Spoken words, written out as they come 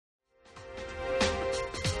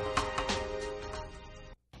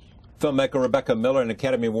Filmmaker Rebecca Miller and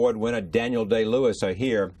Academy Award winner Daniel Day-Lewis are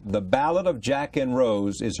here. The Ballad of Jack and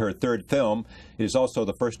Rose is her third film. It is also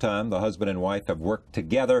the first time the husband and wife have worked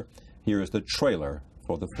together. Here is the trailer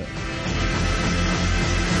for the film.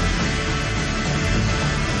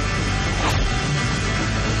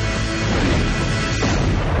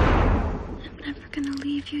 I'm never gonna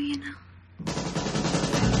leave you, you know.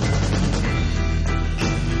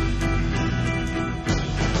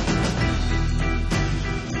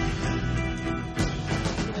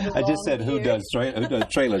 I just said who does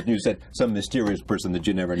trailers, and you said some mysterious person that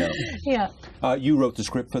you never know. Yeah. You wrote the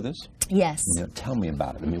script for this? Yes. Tell me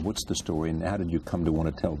about it. I mean, what's the story, and how did you come to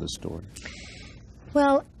want to tell this story?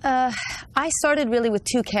 Well, I started really with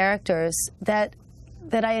two characters that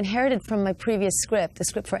I inherited from my previous script, the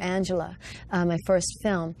script for Angela, my first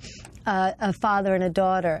film, a father and a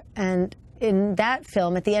daughter. And in that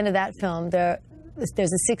film, at the end of that film,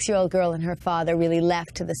 there's a 6-year-old girl and her father really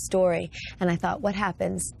left to the story. And I thought, what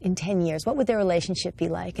happens in 10 years? What would their relationship be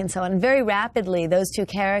like? And so on. Very rapidly, those two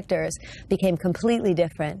characters became completely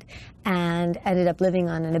different and ended up living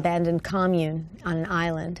on an abandoned commune on an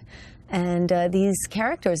island. And these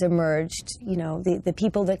characters emerged, you know, the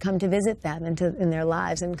people that come to visit them in their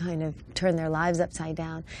lives and kind of turn their lives upside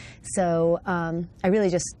down. So I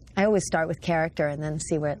always start with character and then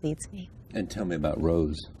see where it leads me. And tell me about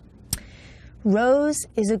Rose. Rose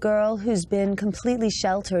is a girl who's been completely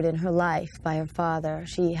sheltered in her life by her father.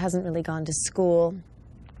 She hasn't really gone to school.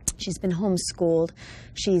 She's been homeschooled.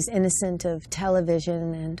 She's innocent of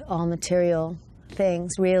television and all material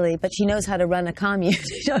things, really, but she knows how to run a commune,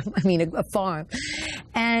 I mean, a farm.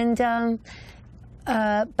 And,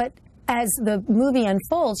 but as the movie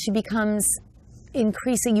unfolds, she becomes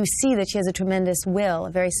increasing. You see that she has a tremendous will,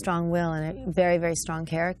 a very strong will, and a very, very strong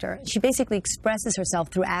character. She basically expresses herself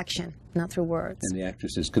through action, not through words. And the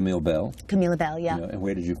actress is Camille Bell. Camille Bell, yeah. And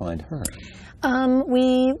where did you find her?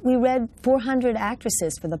 We read 400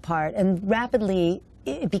 actresses for the part, and rapidly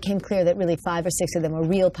it became clear that really 5 or 6 of them were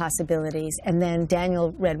real possibilities. And then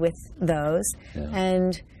Daniel read with those,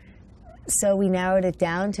 and so we narrowed it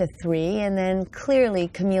down to 3, and then clearly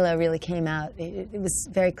Camila really came out. It was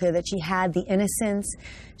very clear that she had the innocence,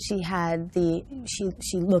 she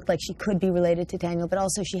looked like she could be related to Daniel, but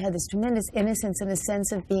also she had this tremendous innocence and a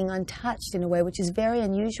sense of being untouched in a way which is very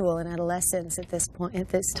unusual in adolescence at this point, at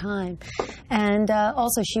this time. And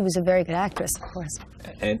also she was a very good actress, of course.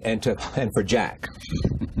 And for Jack.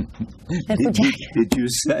 And for Jack. Did you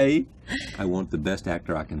say, I want the best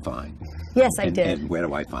actor I can find? Yes, I did. And where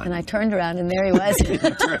do I find him? And I turned around, and there he was.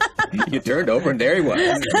 You turned over, and there he was.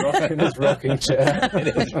 In his rocking chair. In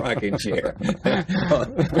his rocking chair.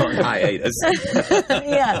 on hiatus.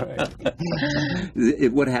 Yeah.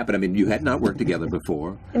 What happened? I mean, you had not worked together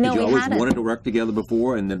before. No, Did you we always hadn't. wanted to work together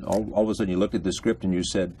before, and then all of a sudden you looked at the script and you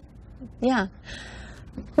said... Yeah.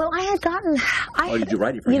 Well, I had gotten... Or did you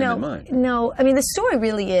write it for him in mind? No. I mean, the story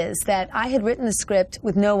really is that I had written the script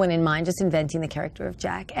with no one in mind, just inventing the character of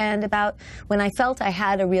Jack. And about when I felt I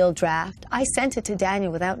had a real draft, I sent it to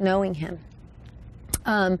Daniel without knowing him.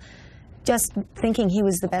 Just thinking he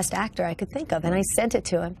was the best actor I could think of. And I sent it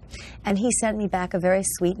to him. And he sent me back a very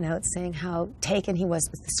sweet note saying how taken he was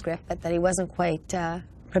with the script, but that he wasn't quite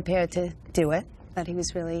prepared to do it. That he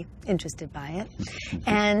was really interested by it.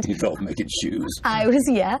 And you felt making shoes. I was,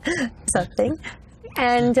 yeah, something.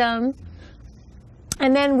 And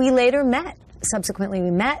then we later met. Subsequently,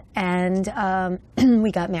 we met, and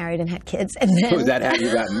we got married and had kids. And then, was that how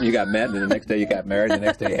you got met, and the next day you got married, and the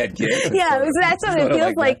next day you had kids? Yeah, that's what it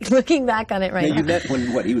feels like looking back on it right now. You met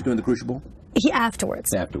when, what, he was doing the Crucible?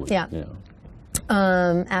 Afterwards. Afterwards. Yeah.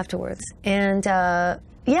 Afterwards. And...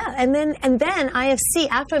 yeah, and then IFC,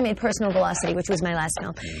 after I made Personal Velocity, which was my last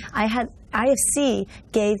film, IFC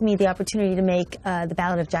gave me the opportunity to make The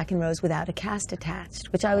Ballad of Jack and Rose without a cast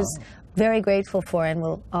attached, which I was very grateful for and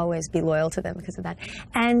will always be loyal to them because of that.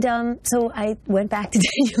 And so I went back to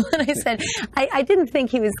Daniel and I said, I didn't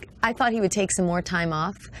think I thought he would take some more time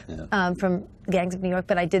off from Gangs of New York,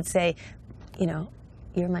 but I did say, you know,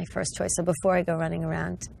 you're my first choice. So before I go running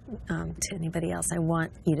around to anybody else, I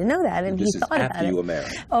want you to know that. And he thought about it. After you were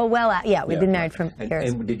married? Oh, well, yeah, we've been married for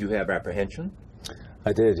years. And did you have apprehension?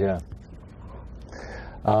 I did, yeah.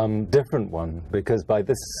 Different one, because by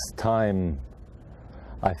this time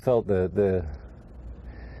I felt the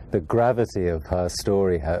gravity of her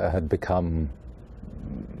story had become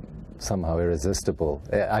somehow irresistible.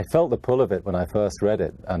 I felt the pull of it when I first read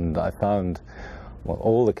it, and I found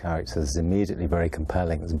all the characters immediately very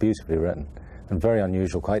compelling. It was beautifully written and very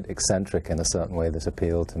unusual, quite eccentric in a certain way that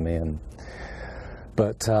appealed to me. And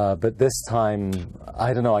But this time,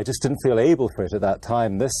 I don't know. I just didn't feel able for it at that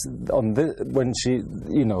time. When she,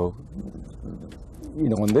 on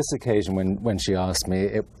this occasion when she asked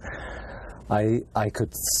me, I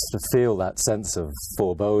could sort of feel that sense of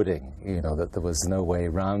foreboding, that there was no way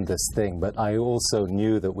around this thing. But I also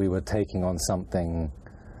knew that we were taking on something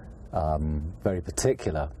very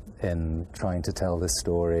particular in trying to tell this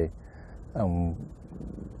story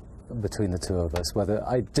between the two of us. Whether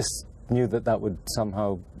I just knew that would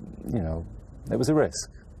somehow, it was a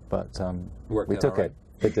risk, but we took it.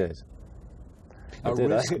 It did. A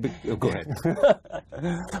risk? Go ahead.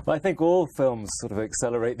 Well, I think all films sort of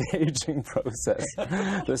accelerate the aging process.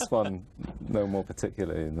 This one, no more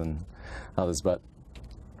particularly than others, but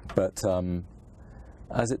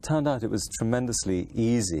as it turned out, it was tremendously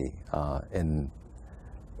easy in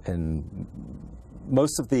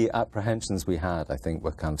most of the apprehensions we had. I think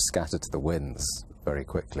were kind of scattered to the winds very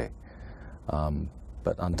quickly.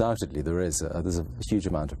 But undoubtedly, there's a huge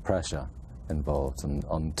amount of pressure involved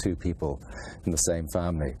on two people in the same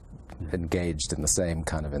family, engaged in the same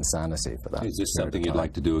kind of insanity for that. Is this something you'd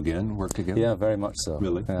like to do again, work together? Yeah, very much so.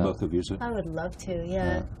 Really? Yeah. Both of you, sir? I would love to,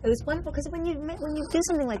 yeah. It was wonderful, because when you do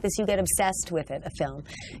something like this, you get obsessed with it, a film,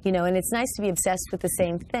 and it's nice to be obsessed with the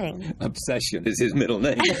same thing. Obsession is his middle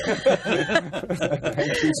name. Thank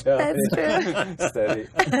you, Charlie. That's true. Steady.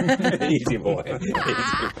 Easy boy.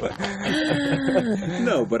 Easy boy.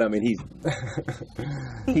 No, but I mean,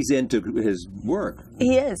 he's into his work.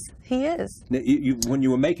 He is. He is. When you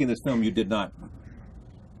were making this film, you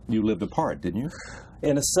lived apart, didn't you?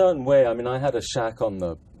 In a certain way. I mean, I had a shack on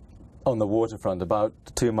the waterfront, about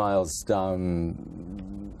 2 miles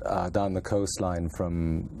down the coastline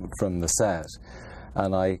from the set,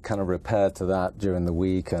 and I kind of repaired to that during the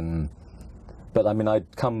week. But I mean,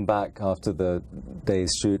 I'd come back after the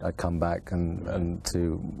day's shoot. I'd come back and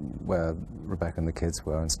to where Rebecca and the kids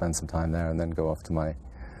were and spend some time there, and then go off to my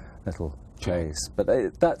little place. But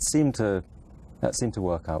that seemed to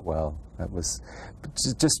work out well. It was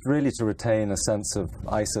just really to retain a sense of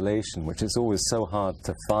isolation, which is always so hard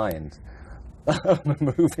to find on a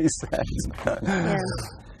movie set. Yeah.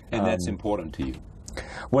 And that's important to you.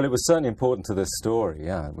 Well, it was certainly important to this story.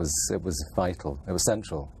 Yeah, it was vital. It was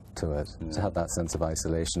central to it, to have that sense of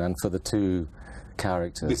isolation, and for the two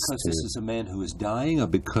characters. Because this is a man who is dying, or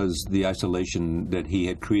because the isolation that he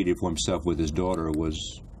had created for himself with his daughter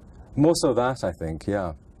was... More so that, I think,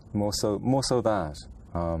 yeah. More so that.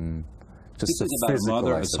 Just this is about a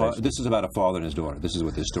mother. This is about a father and his daughter. This is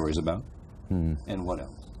what this story is about. And what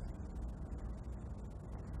else?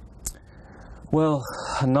 Well,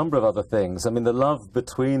 a number of other things. I mean, the love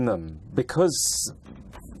between them, because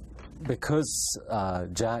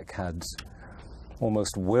Jack had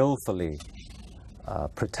almost willfully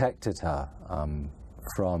protected her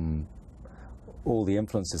from all the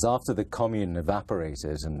influences. After the commune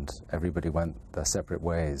evaporated and everybody went their separate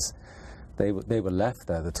ways, they were left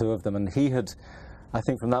there, the two of them, and he had, I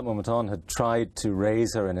think from that moment on, had tried to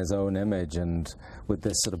raise her in his own image, and with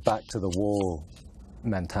this sort of back to the wall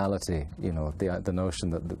mentality, the notion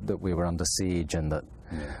that we were under siege, and that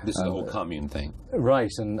this is the whole commune thing,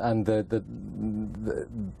 right? And the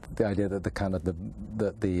idea that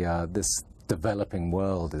this developing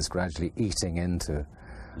world is gradually eating into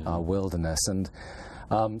our wilderness, and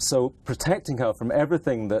so protecting her from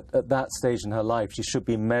everything that at that stage in her life she should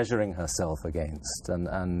be measuring herself against,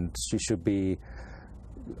 and she should be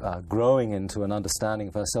growing into an understanding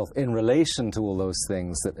of herself in relation to all those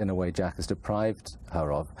things that in a way Jack has deprived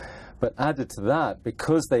her of. But added to that,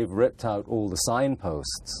 because they've ripped out all the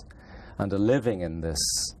signposts and are living in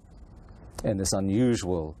this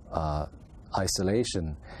unusual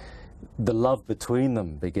isolation, the love between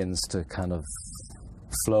them begins to kind of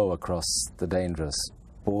flow across the dangerous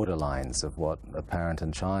borderlines of what a parent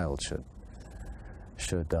and child should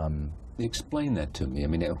explain that to me. I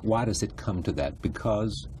mean, why does it come to that?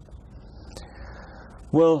 Because?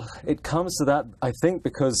 Well, it comes to that, I think,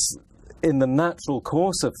 because in the natural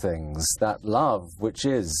course of things, that love, which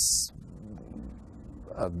is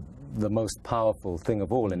the most powerful thing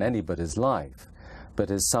of all in anybody's life,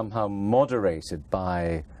 but is somehow moderated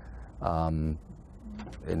by,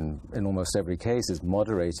 in almost every case, is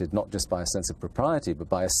moderated not just by a sense of propriety, but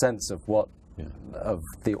by a sense of of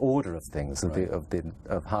the order of things, of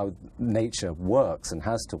how nature works and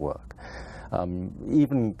has to work.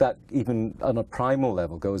 Even on a primal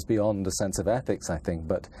level goes beyond a sense of ethics, I think.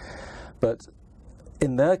 But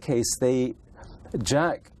in their case,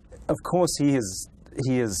 Jack, of course, he has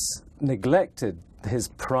neglected his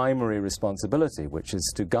primary responsibility, which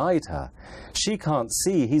is to guide her. She can't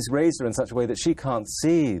see. He's raised her in such a way that she can't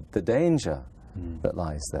see the danger that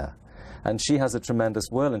lies there. And she has a tremendous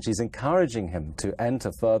will, and she's encouraging him to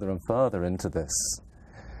enter further and further into this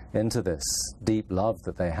deep love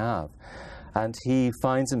that they have. And he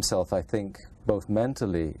finds himself, I think, both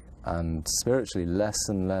mentally and spiritually less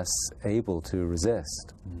and less able to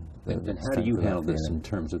resist. And how do you handle this in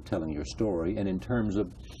terms of telling your story and in terms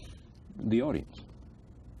of the audience?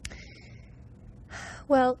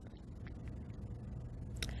 Well,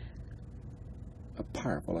 a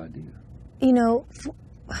powerful idea. You know,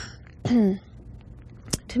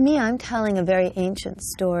 to me, I'm telling a very ancient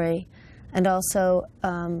story, and also,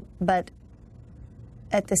 but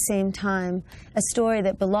at the same time, a story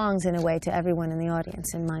that belongs in a way to everyone in the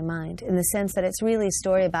audience, in my mind, in the sense that it's really a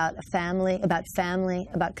story about a family, about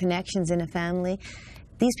connections in a family.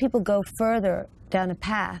 These people go further down a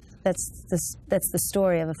path. That's the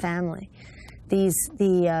story of a family. You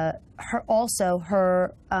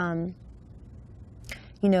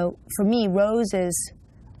know, for me, Rose's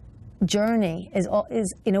journey is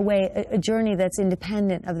in a way a journey that's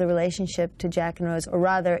independent of the relationship to Jack and Rose, or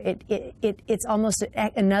rather, it's almost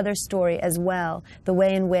another story as well. The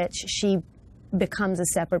way in which she becomes a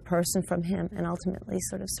separate person from him and ultimately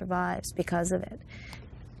sort of survives because of it.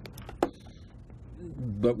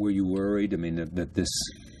 But were you worried? I mean, that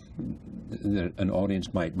an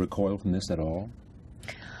audience might recoil from this at all?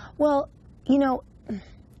 Well, you know,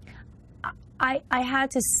 I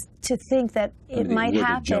had to think that it might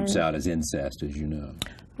happen. It jumps out as incest, as you know.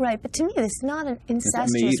 Right, but to me, it's not an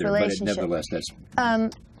incestuous me either, relationship. But nevertheless, that's.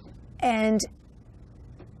 And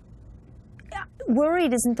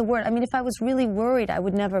worried isn't the word. I mean, if I was really worried, I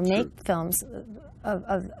would never make films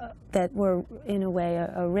that were, in a way,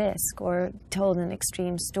 a risk or told an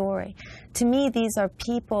extreme story. To me, these are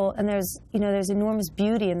people, and there's enormous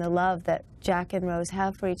beauty in the love that Jack and Rose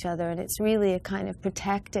have for each other, and it's really a kind of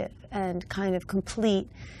protective and kind of complete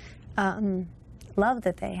love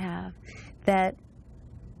that they have.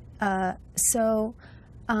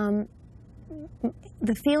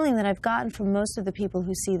 The feeling that I've gotten from most of the people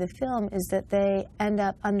who see the film is that they end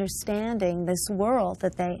up understanding this world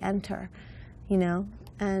that they enter, you know,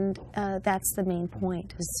 and that's the main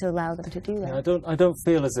point, is to allow them to do that. Yeah, I don't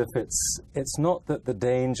feel as if it's not that the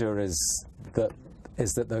danger is that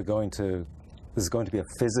there's going to be a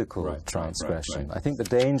physical transgression. Right. I think the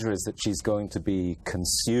danger is that she's going to be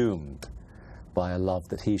consumed by a love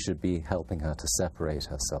that he should be helping her to separate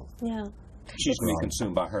herself. Yeah. She's being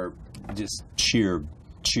consumed by her just pure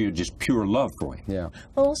love for him. Yeah.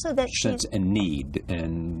 Well, also that sense and need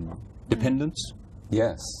and dependence.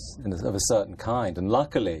 Yes, of a certain kind. And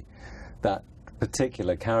luckily, that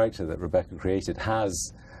particular character that Rebecca created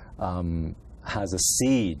has a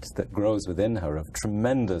seed that grows within her of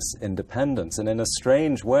tremendous independence. And in a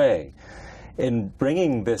strange way, in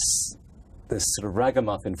bringing this sort of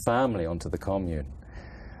ragamuffin family onto the commune,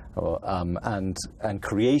 and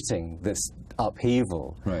creating this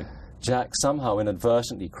upheaval, right. Jack somehow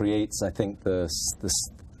inadvertently creates, I think, the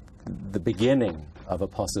beginning of a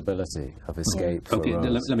possibility of escape. For okay,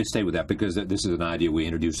 Rose. let me stay with that, because this is an idea we're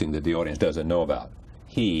introducing that the audience doesn't know about.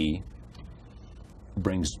 He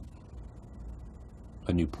brings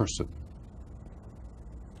a new person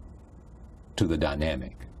to the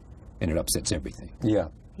dynamic, and it upsets everything. Yeah.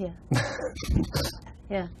 Yeah.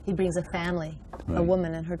 Yeah, he brings a family, a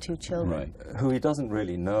woman and her 2 children. Right. Who he doesn't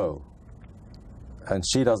really know. And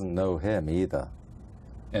she doesn't know him either.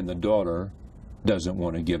 And the daughter doesn't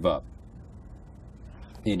want to give up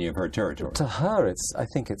any of her territory. To her, I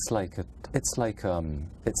think it's an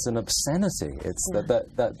obscenity. It's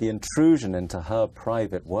that the intrusion into her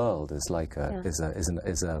private world is like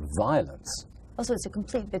is a violence. Also, it's a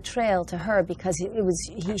complete betrayal to her, because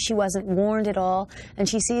she wasn't warned at all, and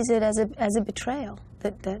she sees it as a betrayal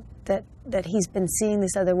that he's been seeing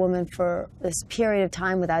this other woman for this period of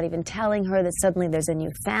time without even telling her, that suddenly there's a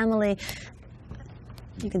new family.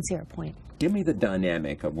 You can see her point. Give me the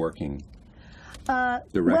dynamic of working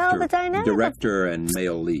director and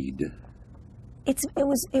male lead. It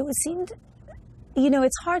seemed, you know,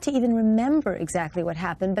 it's hard to even remember exactly what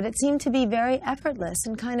happened, but it seemed to be very effortless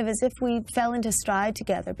and kind of as if we fell into stride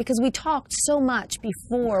together, because we talked so much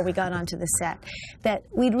before we got onto the set that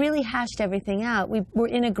we'd really hashed everything out. We were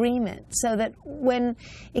in agreement, so that when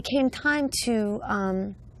it came time to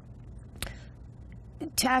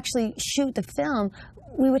actually shoot the film,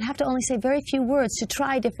 we would have to only say very few words to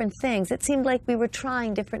try different things. It seemed like we were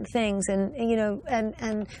trying different things, and you know,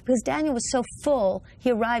 and because Daniel was so full,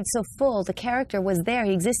 he arrived so full, the character was there,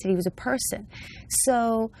 he existed, he was a person.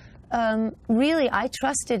 So really, I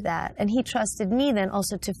trusted that, and he trusted me then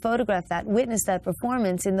also to photograph that, witness that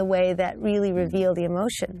performance in the way that really revealed the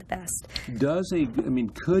emotion the best.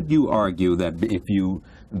 Could you argue that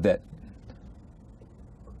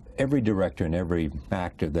every director and every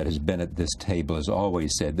actor that has been at this table has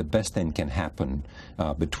always said the best thing can happen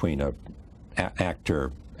between a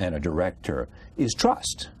actor and a director is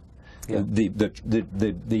trust. Yeah.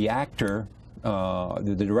 The actor,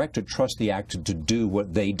 the director trusts the actor to do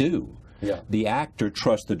what they do. Yeah. The actor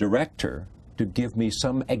trusts the director to give me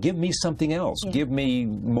something else, Yeah. give me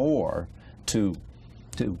more, to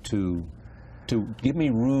give me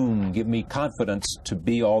room, give me confidence to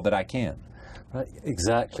be all that I can. Right,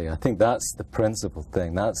 exactly. I think that's the principal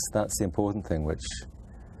thing. That's the important thing, which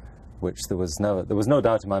there was no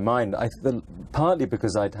doubt in my mind. Partly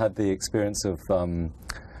because I'd had the experience of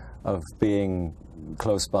being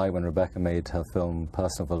close by when Rebecca made her film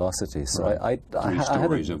Personal Velocity. So Right. I Three had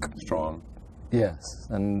stories of strong. Yes,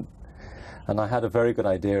 and I had a very good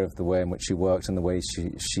idea of the way in which she worked and the way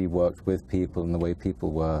she worked with people and the way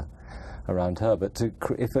people were around her. But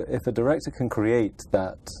if a director can create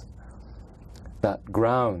that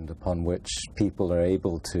ground upon which people are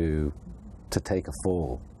able to take a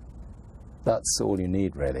fall, that's all you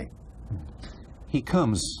need, really. He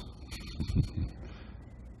comes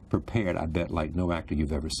prepared, I bet, like no actor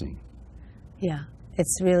you've ever seen. Yeah,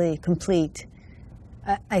 it's really complete.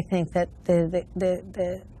 I think that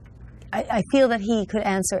I feel that he could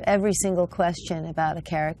answer every single question about a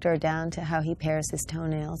character down to how he pares his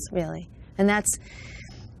toenails, really. And that's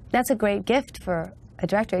a great gift for a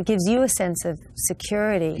director. It gives you a sense of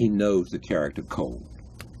security. He knows the character cold.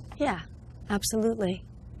 Yeah, absolutely.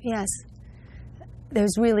 Yes.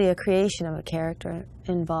 There's really a creation of a character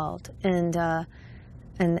involved, and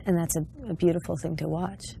that's a beautiful thing to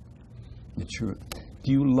watch. It sure.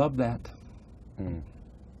 Do you love that?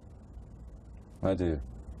 I do.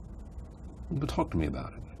 Well, talk to me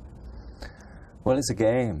about it. Well, it's a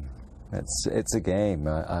game. It's a game.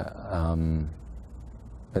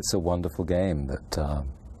 It's a wonderful game that.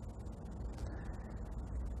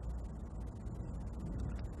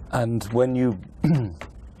 And when you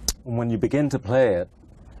begin to play it,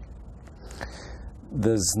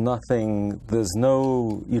 there's nothing.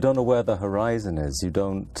 You don't know where the horizon is. You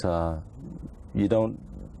don't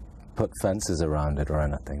put fences around it or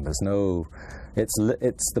anything. There's no.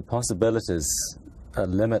 It's the possibilities are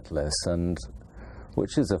limitless, and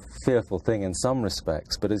which is a fearful thing in some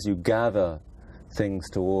respects. But as you gather things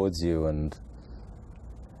towards you and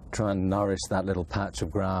try and nourish that little patch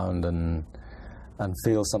of ground and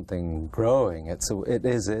feel something growing, it's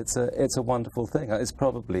a wonderful thing. It's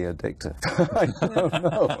probably addictive. I don't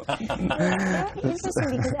know. It's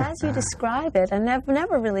very interesting because as you describe it, I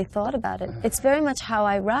never really thought about it. It's very much how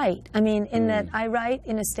I write. I mean, in that I write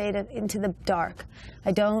in a state of into the dark.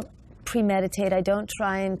 I don't premeditate. I don't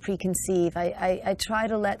try and preconceive. I try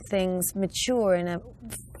to let things mature in a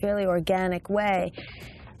fairly organic way.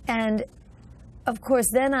 And of course,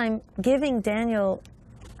 then I'm giving Daniel.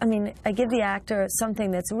 I mean, I give the actor something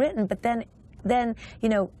that's written, but then you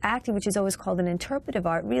know, acting, which is always called an interpretive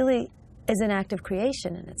art, really is an act of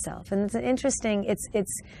creation in itself. And it's interesting. It's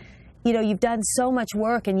you know, you've done so much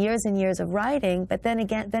work and years of writing, but then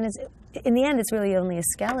again, it's in the end, it's really only a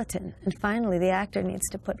skeleton. And finally, the actor needs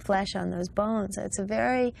to put flesh on those bones. So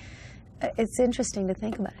it's interesting to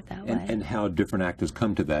think about it that way. And how different actors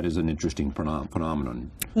come to that is an interesting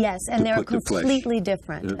phenomenon. Yes, and they're completely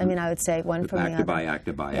different. I mean, I would say one from the other.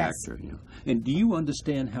 Actor by actor. You know. And do you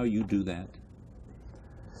understand how you do that?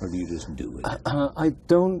 Or do you just do it? I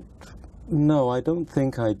don't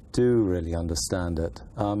think I do really understand it.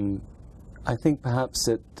 I think perhaps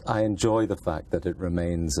I enjoy the fact that it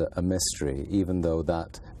remains a mystery, even though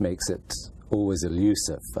that makes it always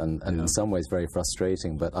elusive and in some ways very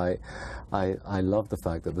frustrating, but I love the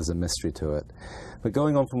fact that there's a mystery to it. But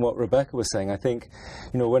going on from what Rebecca was saying, I think,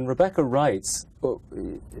 you know, when Rebecca writes,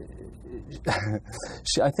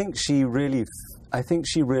 I think she really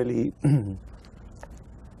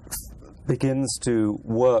begins to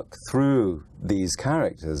work through these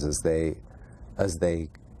characters as they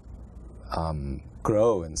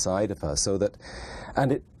grow inside of her, so that,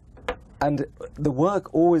 and the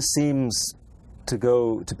work always seems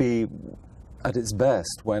to be at its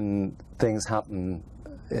best when things happen,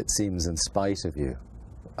 it seems, in spite of you,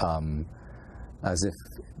 as if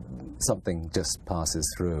something just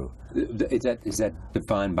passes through. Is that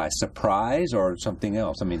defined by surprise or something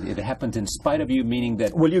else? I mean, it happens in spite of you, meaning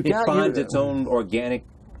that it finds its own organic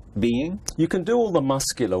being? You can do all the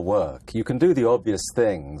muscular work. You can do the obvious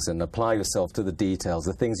things and apply yourself to the details,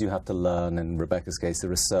 the things you have to learn, in Rebecca's case, the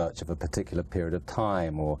research of a particular period of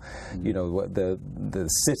time, or you know, the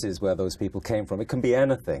cities where those people came from. It can be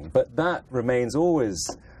anything, but that remains always,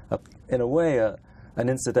 in a way, an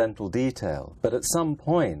incidental detail. But at some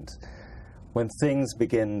point, when things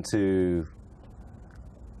begin to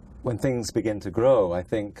when things begin to grow, I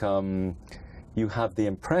think you have the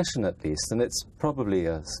impression, at least, and it's probably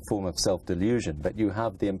a form of self-delusion, but you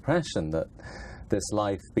have the impression that this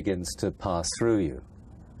life begins to pass through you.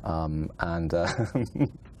 And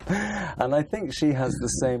I think she has the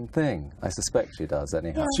same thing. I suspect she does,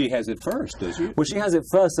 anyhow. She has it first, does she? Well, she has it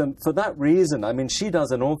first, and for that reason, I mean, she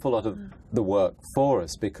does an awful lot of the work for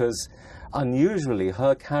us, because unusually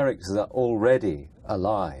her characters are already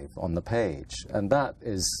alive on the page, and that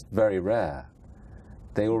is very rare.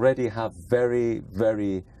 They already have very,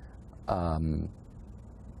 very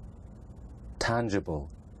tangible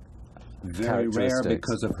Very rare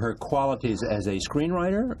because of her qualities as a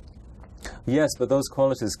screenwriter? Yes, but those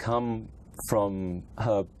qualities come from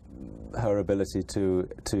her ability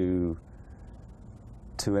to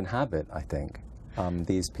inhabit, I think,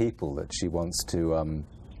 these people that she wants to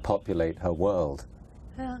populate her world.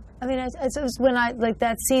 Yeah, I mean, it was when like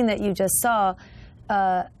that scene that you just saw.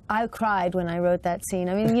 I cried when I wrote that scene.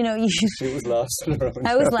 I mean, you know, she was laughing.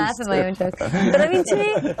 I was laughing at my own jokes. But I mean, to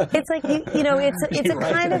me, it's like you know, it's a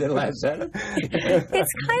kind of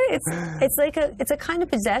it's a kind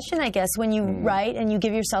of possession, I guess. When you write and you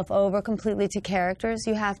give yourself over completely to characters,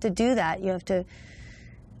 you have to do that. You have to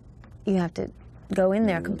go in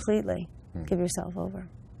there completely, give yourself over.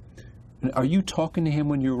 Are you talking to him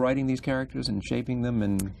when you're writing these characters and shaping them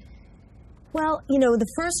and? Well, you know, the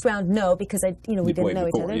first round, no, because we didn't know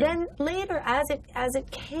each other. Yeah. Then later, as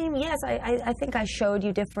it came, yes, I think I showed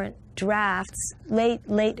you different drafts late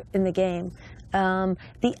in the game. There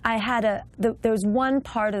was one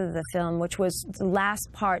part of the film which was the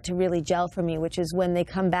last part to really gel for me, which is when they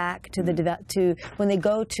come back to when they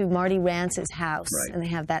go to Marty Rance's house, right. and they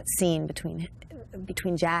have that scene between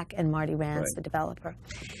Jack and Marty Rance, right. the developer.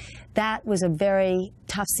 That was a very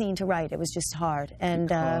tough scene to write. It was just hard,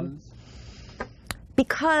 and.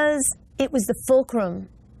 Because it was the fulcrum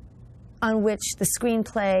on which the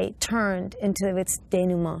screenplay turned into its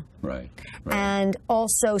denouement. Right. And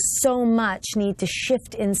also so much need to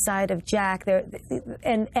shift inside of Jack. And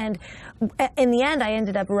in the end, I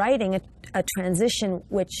ended up writing a transition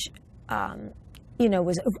which,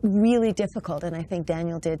 was really difficult, and I think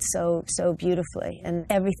Daniel did so beautifully. And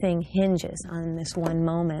everything hinges on this one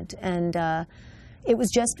moment. And it was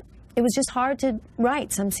just hard to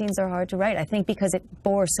write. Some scenes are hard to write, I think, because it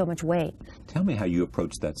bore so much weight. Tell me how you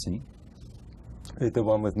approached that scene. The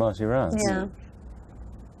one with Marty Rance? Yeah.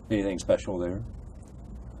 Anything special there?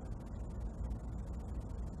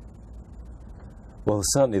 Well,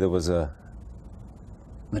 certainly there was The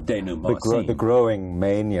denouement scene. The growing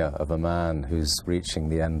mania of a man who's reaching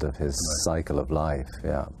the end of his cycle of life,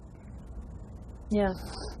 yeah. Yeah.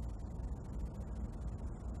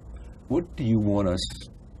 What do you want us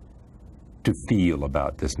to feel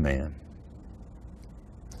about this man?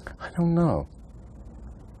 I don't know.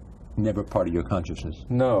 Never part of your consciousness?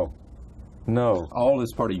 No. All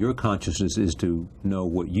that's part of your consciousness is to know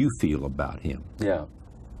what you feel about him. Yeah.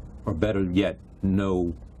 Or better yet,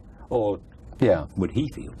 know what he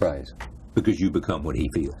feels. Right. Because you become what he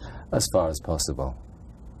feels. As far as possible.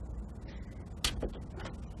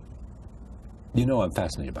 You know I'm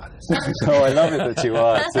fascinated by this. Oh, I love it that you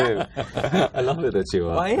are, too. I love it that you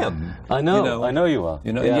are. I am. I know. I know you are.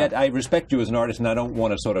 Yeah. Yet I respect you as an artist, and I don't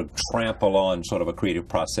want to sort of trample on sort of a creative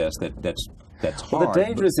process that's hard. Well, the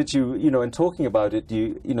danger is that in talking about it,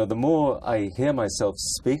 the more I hear myself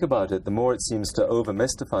speak about it, the more it seems to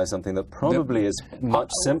over-mystify something that probably is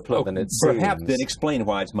much simpler than it seems. Perhaps then explain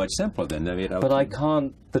why it's much simpler then. But I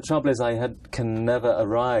can't. The trouble is I can never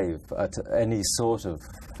arrive at any sort of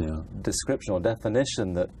description or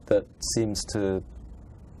definition that seems to.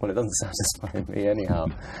 Well, it doesn't satisfy me anyhow.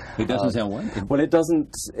 It doesn't sound what? Well, it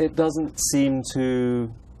doesn't seem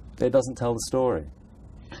to. It doesn't tell the story.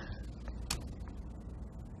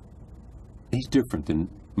 He's different than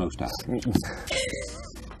most actors.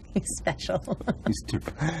 He's special. He's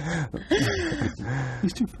different.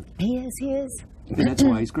 He's different. He is. And that's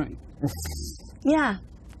why he's great. Yeah.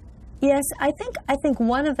 Yes, I think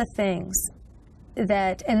one of the things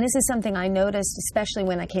that, and this is something I noticed, especially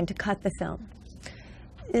when I came to cut the film,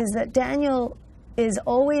 is that Daniel is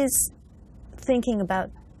always thinking about,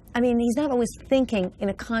 he's not always thinking in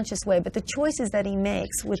a conscious way, but the choices that he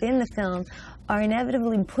makes within the film are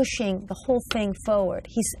inevitably pushing the whole thing forward.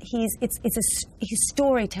 He's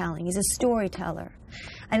storytelling. He's a storyteller,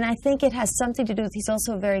 and I think it has something to do with. He's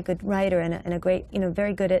also a very good writer and a great,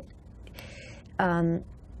 very good at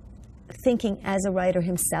thinking as a writer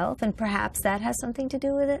himself, and perhaps that has something to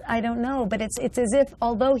do with it. I don't know, but it's as if,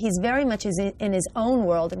 although he's very much in his own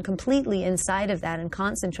world and completely inside of that and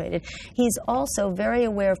concentrated, he's also very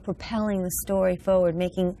aware of propelling the story forward,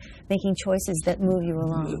 making choices that move you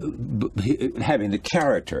along. Having the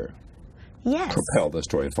character Yes. propel the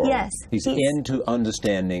story forward. Yes. He's into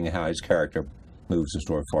understanding how his character moves the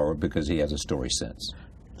story forward because he has a story sense.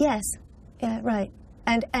 Yes. Yeah, right.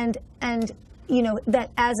 And you know,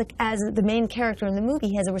 that as the main character in the movie,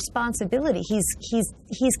 he has a responsibility.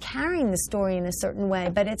 He's carrying the story in a certain way,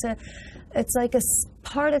 but it's like a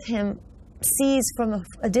part of him sees from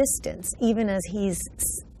a distance, even as he's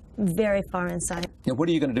very far inside. Now, what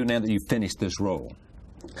are you going to do now that you've finished this role?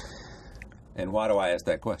 And why do I ask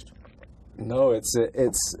that question? No, it's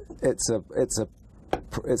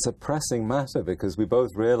a pressing matter because we both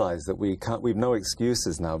realize that we've no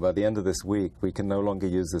excuses now. By the end of this week, we can no longer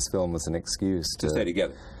use this film as an excuse to stay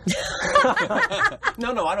together.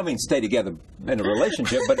 No, I don't mean stay together in a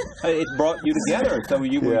relationship, but it brought you together. So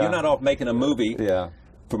you're not off making a movie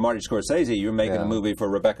for Marty Scorsese. You're making a movie for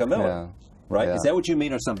Rebecca Miller, right? Yeah. Is that what you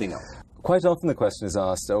mean, or something else? Quite often the question is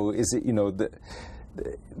asked, oh, is it, you know,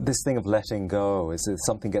 this thing of letting go, is it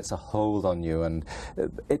something gets a hold on you, and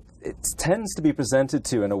it tends to be presented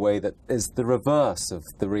to you in a way that is the reverse of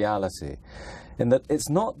the reality, in that it's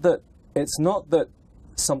not that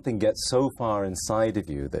something gets so far inside of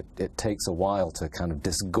you that it takes a while to kind of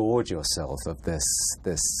disgorge yourself of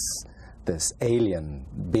this alien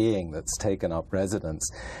being that's taken up residence.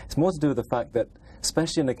 It's more to do with the fact that,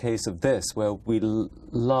 especially in the case of this, where we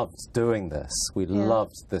loved doing this, we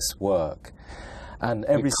loved this work. And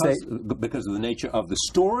because of the nature of the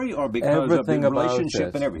story, or because of the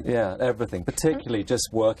relationship and everything? Yeah, everything. Particularly just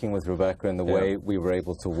working with Rebecca and the way we were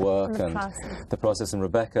able to work and the process. And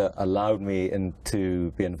Rebecca allowed me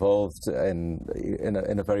to be involved in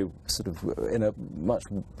a very sort of, in a much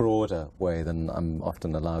broader way than I'm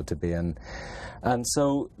often allowed to be. And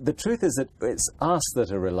so the truth is that it's us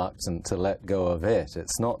that are reluctant to let go of it.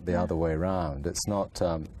 It's not the other way around. It's not.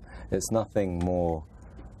 It's nothing more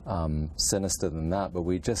sinister than that, but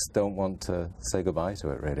we just don't want to say goodbye to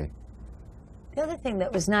it, really. The other thing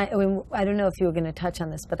that was nice, I mean, I don't know if you were going to touch on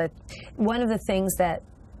this, but one of the things that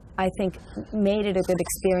I think made it a good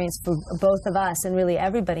experience for both of us and really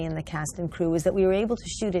everybody in the cast and crew was that we were able to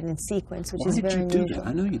shoot it in sequence, which is very unusual. Why did you do that?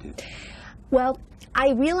 I know you did. Well, I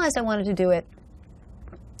realized I wanted to do it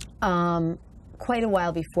quite a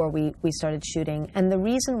while before we started shooting, and the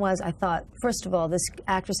reason was I thought, first of all, this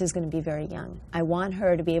actress is going to be very young. I want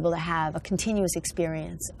her to be able to have a continuous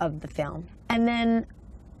experience of the film. And then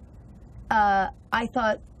I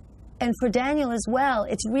thought, and for Daniel as well,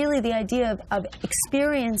 it's really the idea of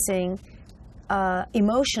experiencing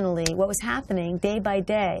emotionally what was happening day by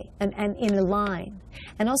day and in a line.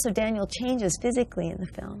 And also Daniel changes physically in the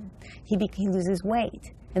film. He loses weight.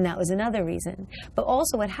 And that was another reason. But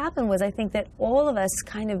also what happened was, I think that all of us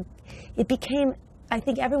it became, I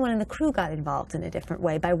think everyone in the crew got involved in a different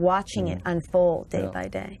way by watching it unfold day by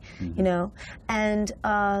day, you know? And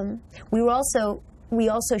we also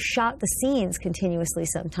shot the scenes continuously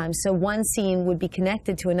sometimes. So one scene would be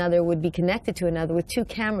connected to another, with two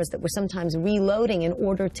cameras that were sometimes reloading in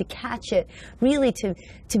order to catch it, really to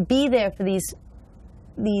be there for these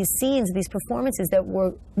scenes, these performances that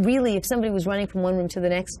were really, if somebody was running from one room to the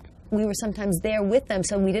next, we were sometimes there with them,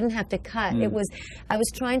 so we didn't have to cut. I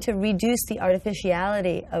was trying to reduce the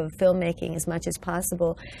artificiality of filmmaking as much as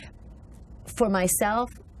possible for myself,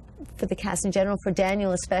 for the cast in general, for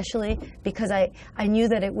Daniel especially, because I knew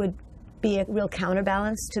that it would be a real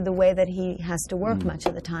counterbalance to the way that he has to work much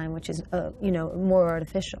of the time, which is, you know, more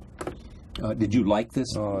artificial. Did you like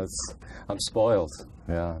this? Oh, I'm spoiled.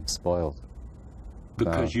 Yeah, I'm spoiled.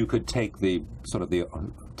 Because you could take the sort of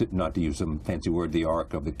not to use some fancy word, the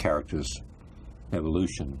arc of the character's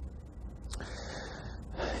evolution.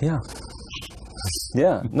 Yeah.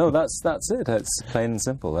 No, that's it. It's plain and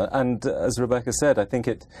simple. And as Rebecca said, I think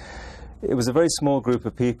it was a very small group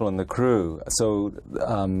of people in the crew, so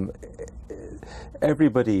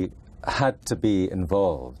everybody had to be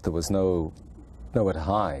involved. There was nowhere to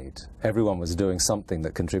hide. Everyone was doing something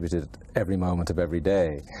that contributed every moment of every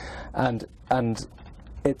day, and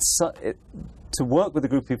to work with a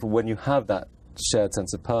group of people when you have that shared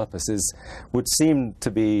sense of purpose would seem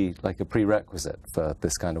to be like a prerequisite for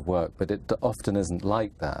this kind of work, but it often isn't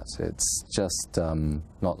like that. It's just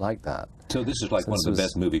not like that. So this is like one of the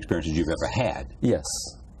best movie experiences you've ever had. Yes.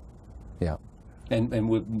 Yeah. And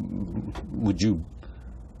would you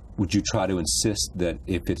try to insist that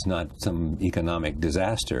if it's not some economic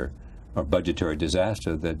disaster or budgetary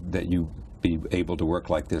disaster, that you be able to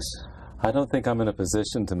work like this I don't think I'm in a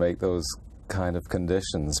position to make those kind of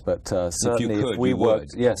conditions, but certainly if we you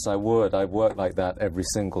worked, would. yes, I would. I'd work like that every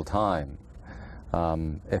single time,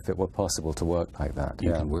 if it were possible to work like that.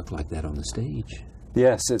 You yeah. can work like that on the stage.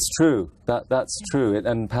 Yes, it's true. That's true.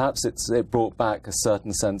 And perhaps it brought back a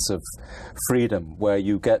certain sense of freedom, where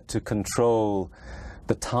you get to control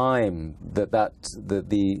the time, the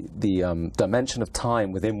dimension of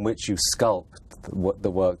time within which you sculpt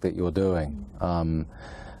the work that you're doing.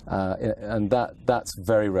 And that's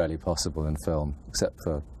very rarely possible in film, except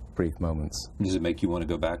for brief moments. Does it make you want to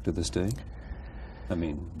go back to the stage? I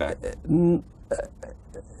mean, back...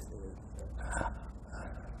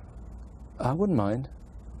 I wouldn't mind.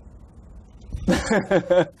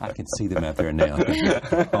 I can see them out there now.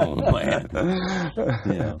 Oh, man.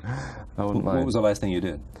 Yeah. I wouldn't mind. What was the last thing you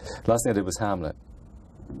did? The last thing I did was Hamlet.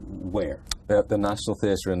 Where? At the National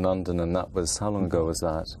Theatre in London, and that was, how long ago was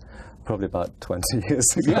that? Probably about 20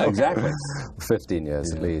 years ago. Yeah, exactly. 15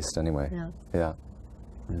 years at least, anyway. Yeah.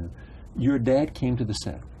 Yeah. Your dad came to the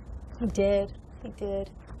set He did. He did.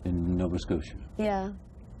 in Nova Scotia. Yeah.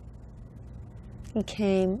 He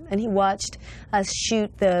came and he watched us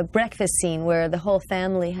shoot the breakfast scene where the whole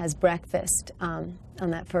family has breakfast on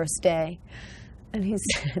that first day. And he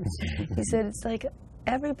said, it's like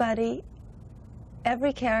every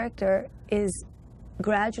character is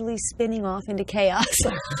gradually spinning off into chaos.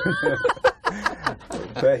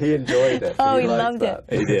 But he enjoyed it. Oh, he loved it.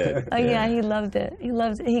 He did. Oh, yeah, he loved it.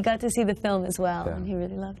 He got to see the film as well, Yeah. and he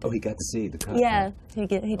really loved it. Oh, he got to see the cut. Yeah, he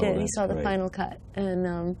did. He that's saw the great. final cut,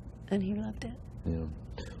 and he loved it. Yeah.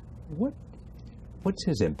 What's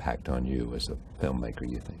his impact on you as a filmmaker,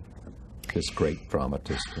 you think? This great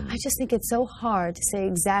dramatist. I just think it's so hard to say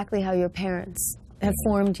exactly how your parents have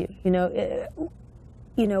formed you.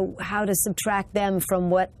 You know how to subtract them from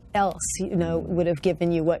what else would have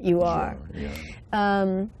given you what you are. Yeah.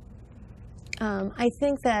 I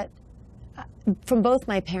think that from both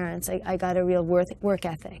my parents, I got a real work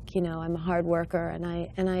ethic. I'm a hard worker, and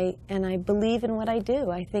I believe in what I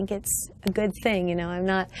do. I think it's a good thing.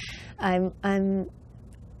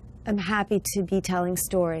 I'm happy to be telling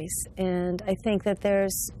stories, and I think that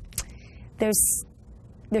there's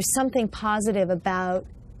something positive about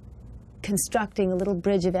constructing a little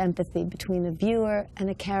bridge of empathy between a viewer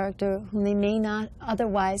and a character whom they may not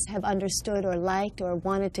otherwise have understood or liked or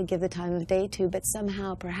wanted to give the time of day to, but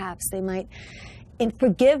somehow perhaps they might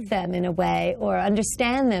forgive them in a way or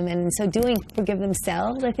understand them, and in so doing forgive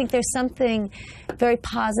themselves. I think there's something very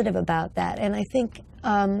positive about that, and I think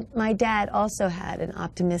my dad also had an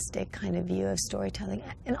optimistic kind of view of storytelling,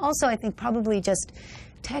 and also I think probably just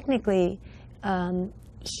technically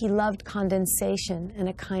he loved condensation and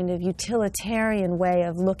a kind of utilitarian way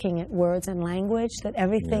of looking at words and language, that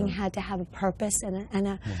everything had to have a purpose and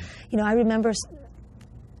I remember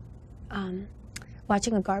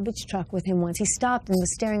watching a garbage truck with him once. He stopped and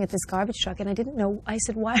was staring at this garbage truck, and I didn't know. I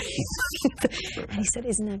said, "Why are you looking at the-" And he said,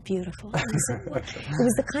 "Isn't that beautiful?" And I said, "What?" It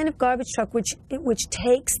was the kind of garbage truck which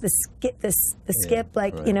takes the skip,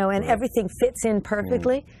 and everything fits in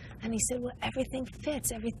perfectly. And he said, "Well, everything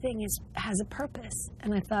fits. Everything has a purpose."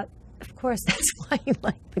 And I thought, of course, that's why you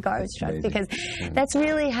like the garbage truck, because that's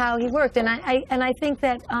really how he worked. And I think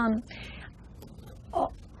that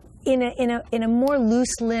in a more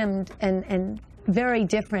loose-limbed and very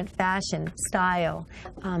different fashion style,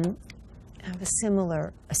 have a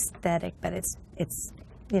similar aesthetic, but it's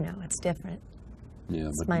different. Yeah,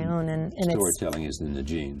 It's but my own, and storytelling is in the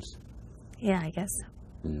genes. Yeah, I guess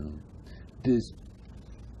so. Yeah.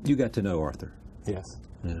 You got to know Arthur. Yes.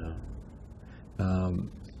 Yeah.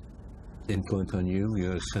 Influence on you? You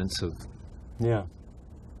had a sense of... Yeah.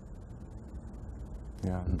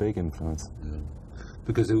 Yeah, big influence. Yeah.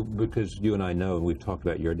 Because you and I know, and we've talked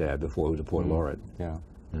about your dad before, who was a poet laureate. Yeah.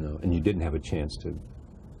 And you didn't have a chance to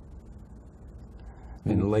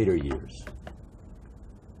in later years.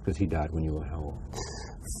 Because he died when you were how old?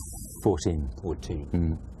 14.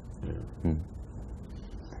 14. Yeah.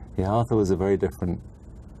 Yeah, Arthur was a very different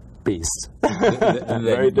beast.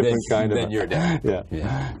 Very different kind of... Than your dad.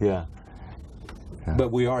 Yeah.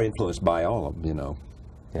 But we are influenced by all of them,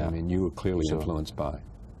 Yeah. I mean, you were clearly influenced by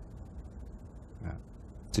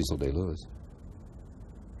Cecil Day Lewis.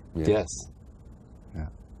 Yes. Yeah.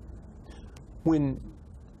 When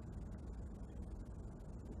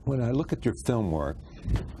I look at your film work,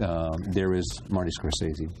 there is Marty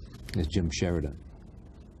Scorsese, there's Jim Sheridan.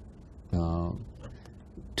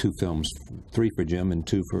 2 films, 3 for Jim and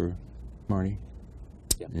 2 for Marty.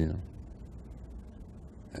 Yeah.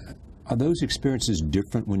 Are those experiences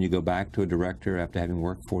different when you go back to a director after having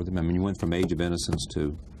worked for them? I mean, you went from Age of Innocence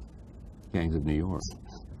to Gangs of New York.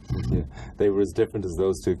 They were as different as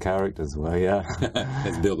those two characters were, yeah.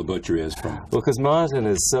 As Bill the Butcher is from... Well, because Martin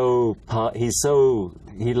is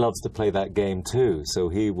he loves to play that game too, so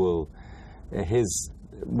he will,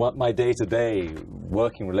 what my day-to-day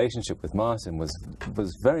working relationship with Martin was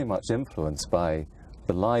very much influenced by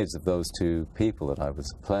the lives of those two people that I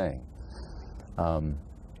was playing.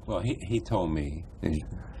 Well, he told me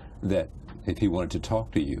that if he wanted to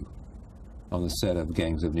talk to you on the set of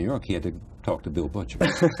Gangs of New York, he had to talk to Bill Butcher.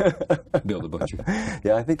 Bill the Butcher.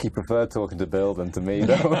 Yeah, I think he preferred talking to Bill than to me,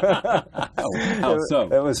 though. How so?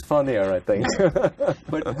 It was funnier, I think.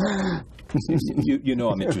 But you know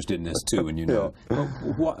I'm interested in this, too, and you know. Yeah.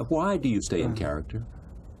 Well, why do you stay in character?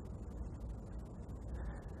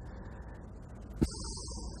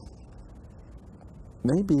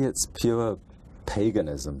 Maybe it's pure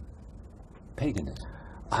paganism. Paganism?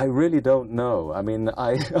 I really don't know. I mean,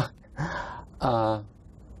 I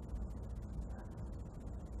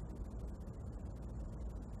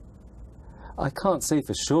can't say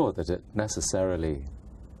for sure that it necessarily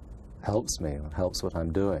helps me or helps what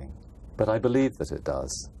I'm doing, but I believe that it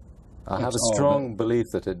does. I have a strong belief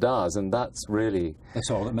that it does, and that's really... That's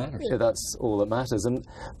all that matters. Yeah, that's all that matters. And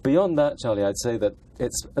beyond that, Charlie, I'd say that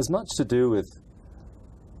it's as much to do with,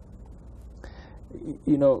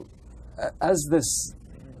 you know, as this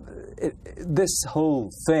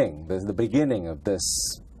whole thing, the beginning of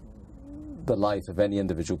this, the life of any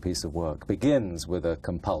individual piece of work, begins with a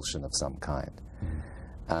compulsion of some kind.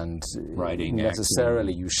 And writing,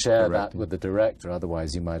 necessarily acting, you share directing. that with the director,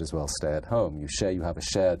 otherwise you might as well stay at home. You have a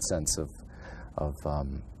shared sense of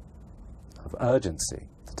urgency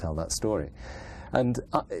to tell that story. And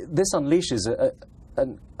this unleashes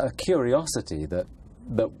a curiosity that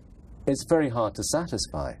it's very hard to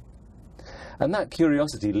satisfy. And that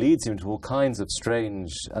curiosity leads you into all kinds of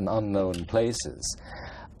strange and unknown places.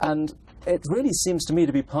 And it really seems to me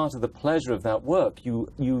to be part of the pleasure of that work.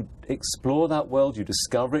 You explore that world, you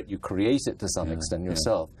discover it, you create it to some extent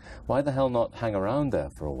yourself. Why the hell not hang around there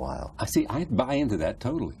for a while? I buy into that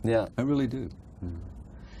totally. Yeah. I really do.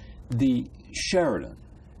 The Sheridan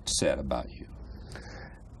said about you.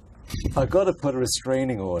 I've got to put a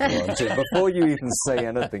restraining order on Jim before you even say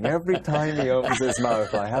anything. Every time he opens his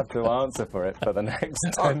mouth, I have to answer for it for the next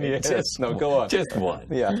 10 years. No, go on. Just one.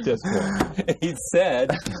 Yeah. Just one. He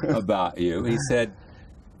said about you, he said,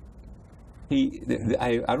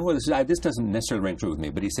 I don't know whether this doesn't necessarily ring true with me,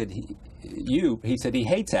 but he said he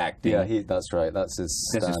hates acting. Yeah, that's right. That's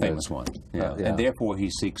his famous one. Yeah. And therefore he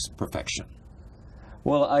seeks perfection.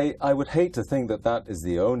 Well, I would hate to think that is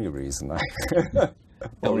the only reason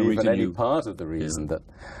or even any part of the reason that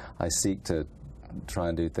I seek to try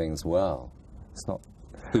and do things well. It's not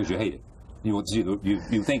because you hate it. You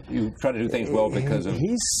think you try to do things well because of...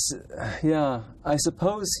 I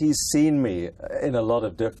suppose he's seen me in a lot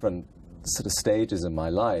of different sort of stages in my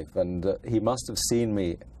life, and he must have seen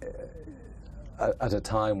me at a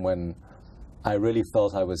time when I really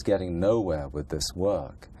felt I was getting nowhere with this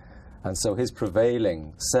work. And so his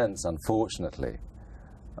prevailing sense, unfortunately,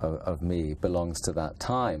 of me belongs to that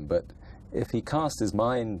time. But if he cast his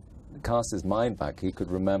mind back, he could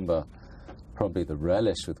remember probably the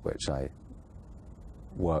relish with which I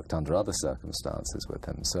worked under other circumstances with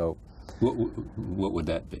him. So, what would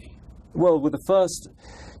that be? Well, with the first,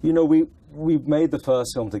 you know, we made the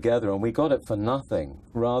first film together, and we got it for nothing,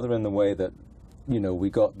 rather in the way that, you know, we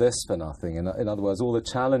got this for nothing. In other words, all the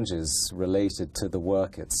challenges related to the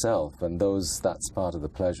work itself, and that's part of the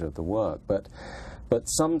pleasure of the work. But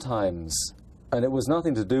sometimes, and it was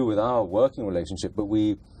nothing to do with our working relationship, but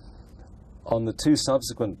on the two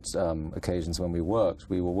subsequent occasions when we were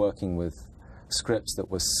working with scripts that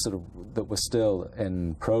were still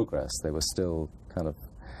in progress. They were still kind of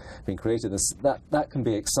being created. That can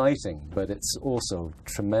be exciting, but it's also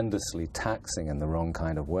tremendously taxing in the wrong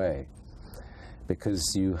kind of way,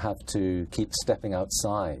 because you have to keep stepping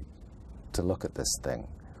outside to look at this thing,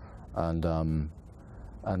 and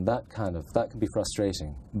that can be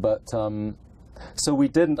frustrating. But so we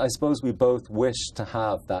didn't. I suppose we both wished to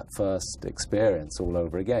have that first experience all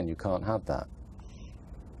over again. You can't have that.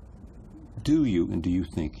 Do you, and do you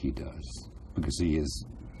think he does? Because he is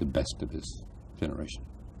the best of his generation.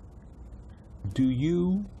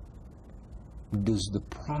 Does the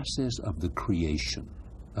process of the creation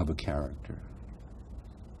of a character,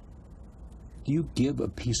 do you give a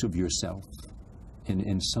piece of yourself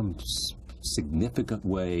in some significant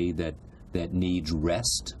way that needs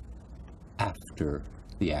rest after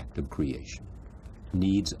the act of creation,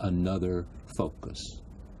 needs another focus?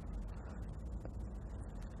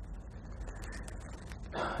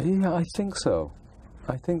 Yeah, I think so.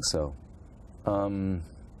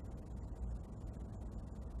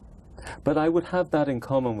 But I would have that in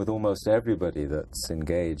common with almost everybody that's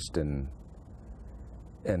engaged in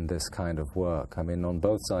this kind of work. I mean, on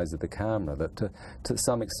both sides of the camera, that to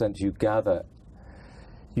some extent you gather,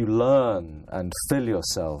 you learn and fill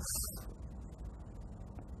yourself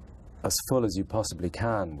as full as you possibly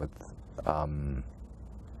can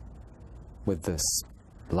with this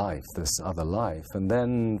life, this other life. And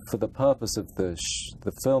then for the purpose of the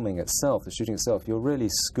filming itself, the shooting itself, you're really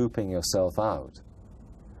scooping yourself out.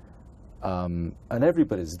 And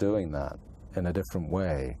everybody's doing that in a different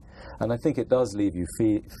way. And I think it does leave you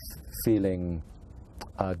feeling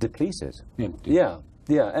depleted. Empty.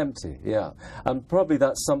 Yeah, empty, yeah. And probably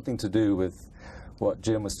that's something to do with what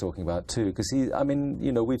Jim was talking about too, because I mean,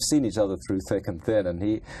 you know, we've seen each other through thick and thin,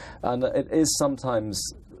 and it is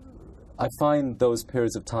sometimes, I find those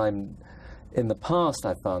periods of time, in the past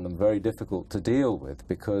I found them very difficult to deal with,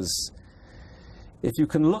 because if you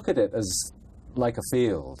can look at it as like a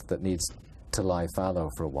field that needs to lie fallow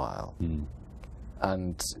for a while,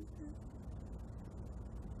 and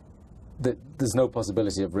there's no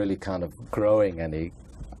possibility of really kind of growing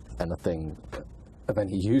anything of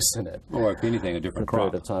any use in it. Or if anything, a different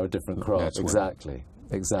crop. A time, a different crop. That's exactly.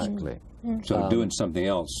 So doing something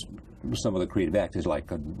else, some of the creative act is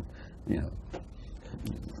like,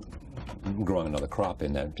 growing another crop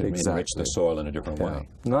in there to enrich the soil in a different way.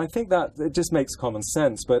 And I think that it just makes common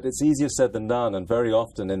sense, but it's easier said than done, and very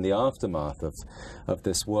often in the aftermath of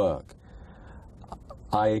this work,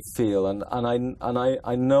 I feel, and I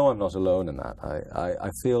know I'm not alone in that,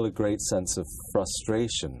 I feel a great sense of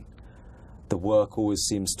frustration. The work always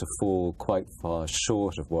seems to fall quite far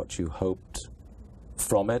short of what you hoped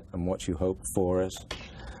from it and what you hoped for it.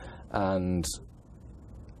 And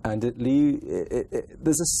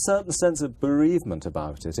there's a certain sense of bereavement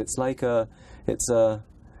about it. It's like it's a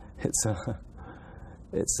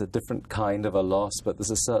different kind of a loss, but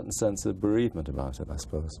there's a certain sense of bereavement about it, I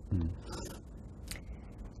suppose.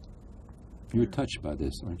 You're touched by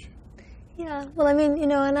this, aren't you? Yeah. Well, I mean,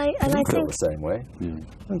 and I feel think the same way,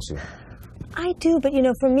 don't you? I do, but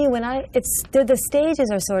for me, when the stages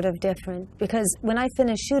are sort of different, because when I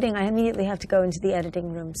finish shooting, I immediately have to go into the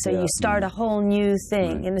editing room. So you start a whole new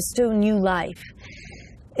thing, and it's still new life.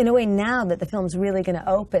 In a way, now that the film's really going to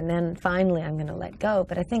open, then finally I'm going to let go.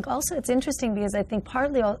 But I think also it's interesting because I think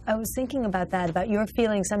partly I was thinking about that, about your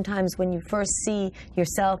feeling sometimes when you first see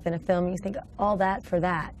yourself in a film, you think, all that for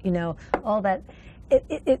that, all that.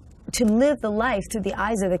 To live the life through the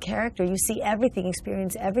eyes of the character, you see everything,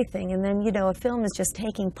 experience everything, and then a film is just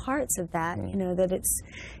taking parts of that. That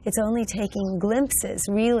it's only taking glimpses,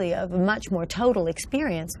 really, of a much more total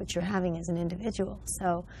experience, which you're having as an individual.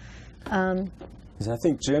 So, I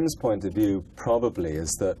think Jim's point of view probably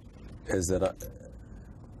is that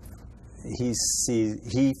he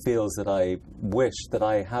feels that I wish that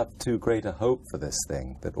I have too great a hope for this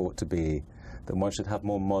thing that ought to be. That one should have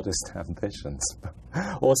more modest ambitions,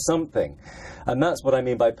 or something. And that's what I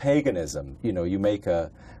mean by paganism. You make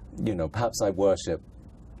perhaps I worship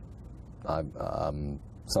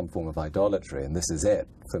some form of idolatry, and this is it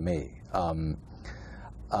for me.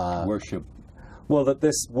 Worship. Well, that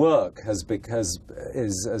this work is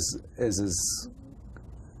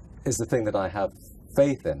the thing that I have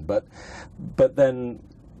faith in, but then.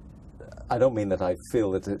 I don't mean that I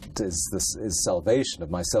feel that it is salvation of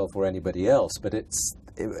myself or anybody else, but it's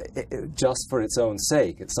just for its own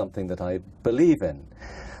sake. It's something that I believe in.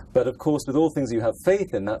 But of course, with all things you have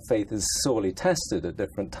faith in, that faith is sorely tested at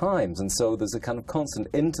different times, and so there's a kind of constant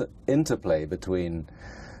interplay between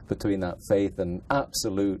that faith and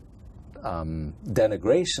absolute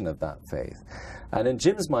denigration of that faith. And in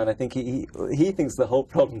Jim's mind, I think he thinks the whole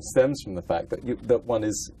problem stems from the fact that one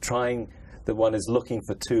is looking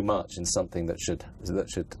for too much in something that should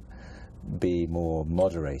be more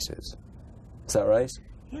moderated. Is that right?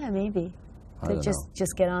 Yeah, maybe. To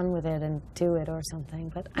just get on with it and do it or something.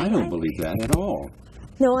 But I don't believe that at all.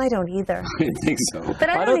 No, I don't either. I didn't think so. But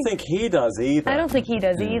I don't think he does either. I don't think he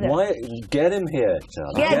does either. Why? Get him here,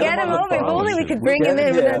 John. Yeah, get him over. If only we could bring him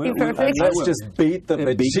in, would that be perfect? Let's just beat the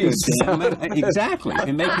bejesus. Exactly,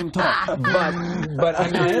 and make him talk. But I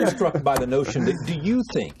am struck by the notion that, do you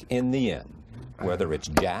think, in the end, whether it's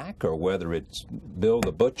Jack or whether it's Bill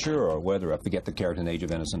the Butcher or whether, I forget the character in Age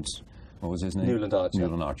of Innocence, what was his name? Newland Archer.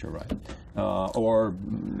 Newland Archer, right. Or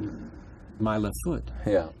My Left Foot.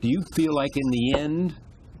 Yeah. Do you feel like in the end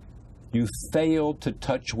you failed to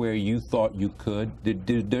touch where you thought you could?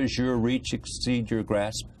 Does your reach exceed your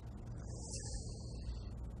grasp?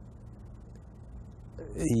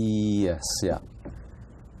 Yes, yeah.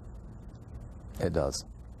 It does.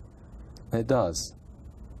 It does.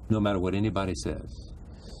 No matter what anybody says,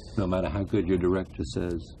 no matter how good your director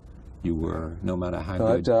says, you were, no matter how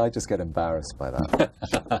No, good. I just get embarrassed by that.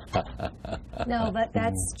 No, but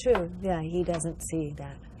that's true. Yeah, he doesn't see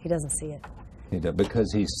that. He doesn't see it.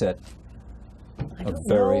 Because he set I a don't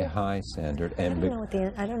very know. high standard. I And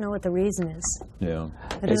don't know what the reason is. yeah.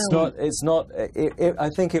 I don't know. It's not. I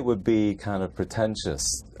think it would be kind of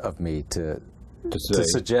pretentious of me to say.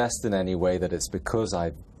 suggest in any way that it's because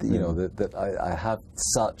I, you know, that I have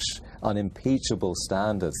such unimpeachable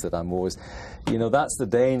standards that I'm always, you know, that's the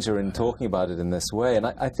danger in talking about it in this way. And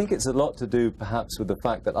I think it's a lot to do perhaps with the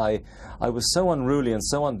fact that I was so unruly and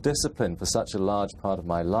so undisciplined for such a large part of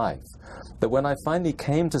my life that when I finally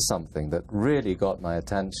came to something that really got my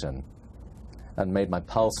attention and made my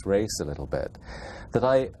pulse race a little bit, that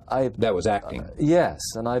That was acting. yes,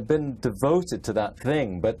 and I've been devoted to that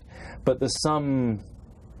thing, but there's some.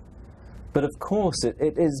 But of course, it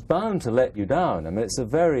is bound to let you down. I mean, it's a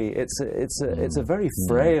very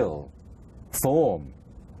frail form,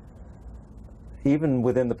 even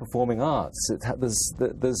within the performing arts.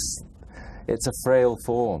 It's a frail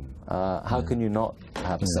form. How can you not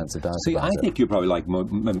have a sense of dance? See, about I it? think you're probably like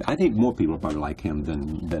I think more people are probably like him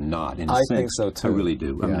than not. In a I sense. think so, too. I really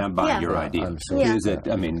do. I mean, Yeah. I'm buying Yeah. your Yeah, idea. I'm sure. Yeah. Is that,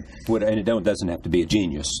 I mean, and it doesn't have to be a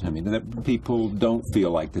genius. I mean, that people don't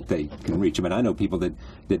feel like that they can reach. I mean, I know people that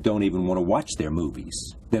don't even want to watch their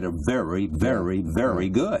movies that are very, very, very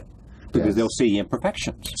good because Yes. they'll see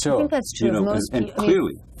imperfections. I Sure. think that's true You of know, most and people.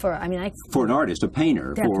 clearly. For For an artist, a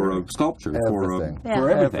painter, for Definitely. a sculpture, Everything. for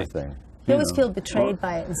everything. Everything. you always know. feel betrayed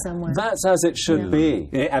by it in some way. That's as it should be.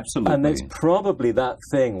 Yeah, absolutely. And it's probably that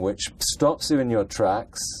thing which stops you in your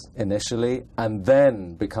tracks initially and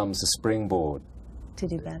then becomes a springboard To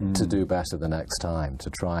do better. to do better the next time, to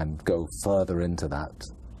try and go further into that.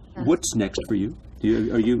 What's next for you?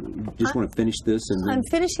 Are you just want to finish this and then? I'm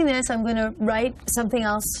finishing this. I'm going to write something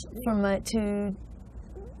else to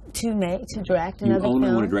direct You another only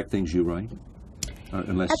film. want to direct things you write?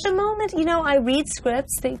 Unless At the moment, you know, I read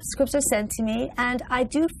scripts. The scripts are sent to me, and I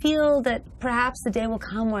do feel that perhaps the day will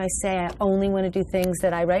come where I say I only want to do things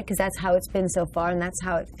that I write, because that's how it's been so far, and that's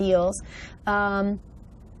how it feels. The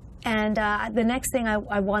next thing I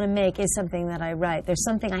want to make is something that I write. There's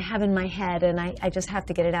something I have in my head, and I just have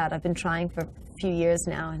to get it out. I've been trying for a few years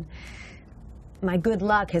now, and my good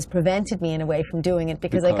luck has prevented me in a way from doing it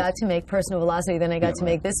because I got to make Personal Velocity, then I got to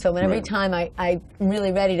make this film, and every Right. time I'm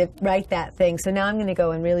really ready to write that thing. So now I'm going to go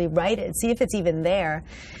and really write it, see if it's even there,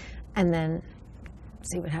 and then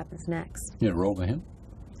see what happens next. you roll for him.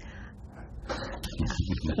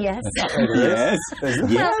 Yes. Yes.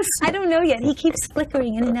 Well, I don't know yet. He keeps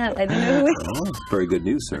flickering in and out. I don't know who it is. Oh, very good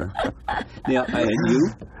news, sir. Now, and you?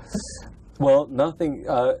 Well, nothing.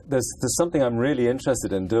 There's something I'm really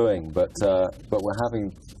interested in doing, but we're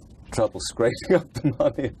having trouble scraping up the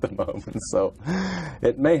money at the moment. So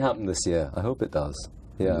it may happen this year. I hope it does.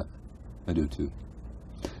 Yeah. I do too.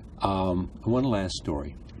 One last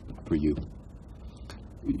story for you.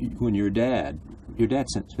 When your dad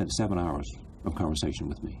spent 7 hours of conversation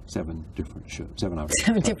with me, 7 different shows, 7 hours.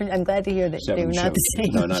 I'm glad to hear that they 7 were not the shows.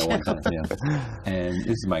 same. No, not show. one time. Yeah. And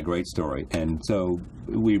this is my great story. And so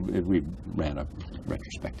we ran a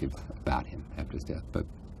retrospective about him after his death. But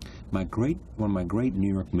one of my great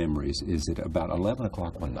New York memories is that about 11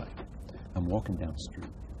 o'clock one night, I'm walking down the street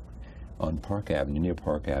on Park Avenue, near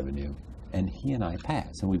Park Avenue, and he and I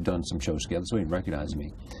pass. And we've done some shows together, so he recognized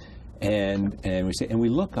me. And we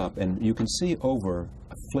look up, and you can see over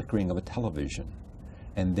a flickering of a television.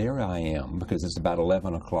 And there I am, because it's about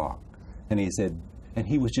 11 o'clock. And he said, and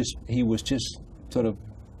he was just sort of,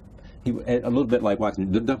 a little bit like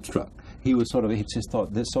watching the dump truck. He just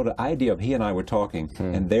thought, this sort of idea of he and I were talking,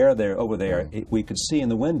 and over there, we could see in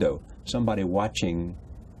the window somebody watching.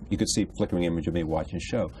 You could see a flickering image of me watching a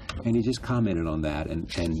show. And he just commented on that,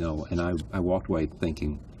 and I walked away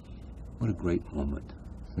thinking, what a great moment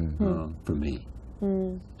for me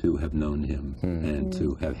to have known him and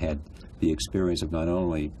to have had the experience of not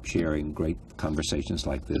only sharing great conversations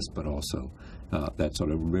like this, but also that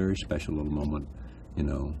sort of very special little moment,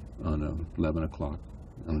 on 11 o'clock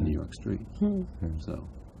on a New York street. So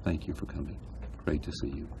thank you for coming. Great to see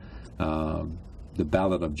you. The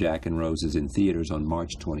Ballad of Jack and Rose is in theaters on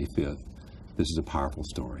March 25th. This is a powerful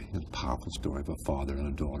story of a father and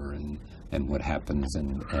a daughter and what happens,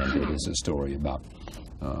 and it is a story about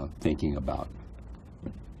thinking about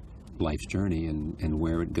life's journey and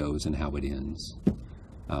where it goes and how it ends.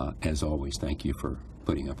 As always, thank you for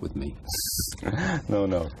putting up with me.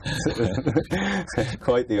 No.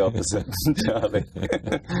 Quite the opposite, Charlie.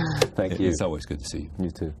 Thank you. It's always good to see you.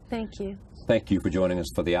 You too. Thank you. Thank you for joining us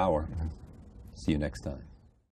for the hour. See you next time.